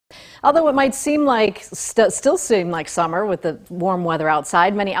Although it might seem like still seem like summer with the warm weather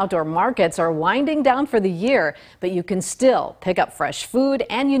outside, many outdoor markets are winding down for the year, but you can still pick up fresh food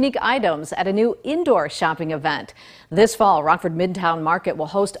and unique items at a new indoor shopping event. This fall, Rockford Midtown Market will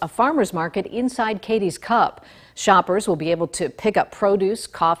host a farmers market inside Katie's Cup. Shoppers will be able to pick up produce,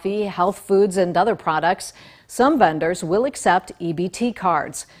 coffee, health foods, and other products. Some vendors will accept EBT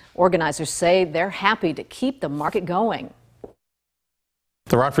cards. Organizers say they're happy to keep the market going.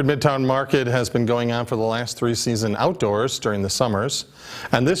 The Rockford Midtown Market has been going on for the last 3 seasons outdoors during the summers.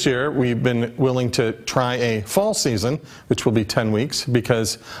 And this year we've been willing to try a fall season, which will be 10 weeks,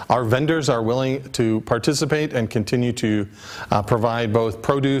 because our vendors are willing to participate and continue to provide both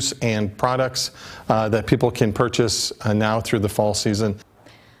produce and products that people can purchase now through the fall season.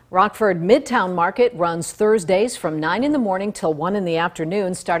 Rockford Midtown Market runs Thursdays from 9 in the morning till 1 in the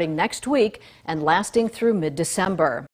afternoon, starting next week and lasting through mid-December.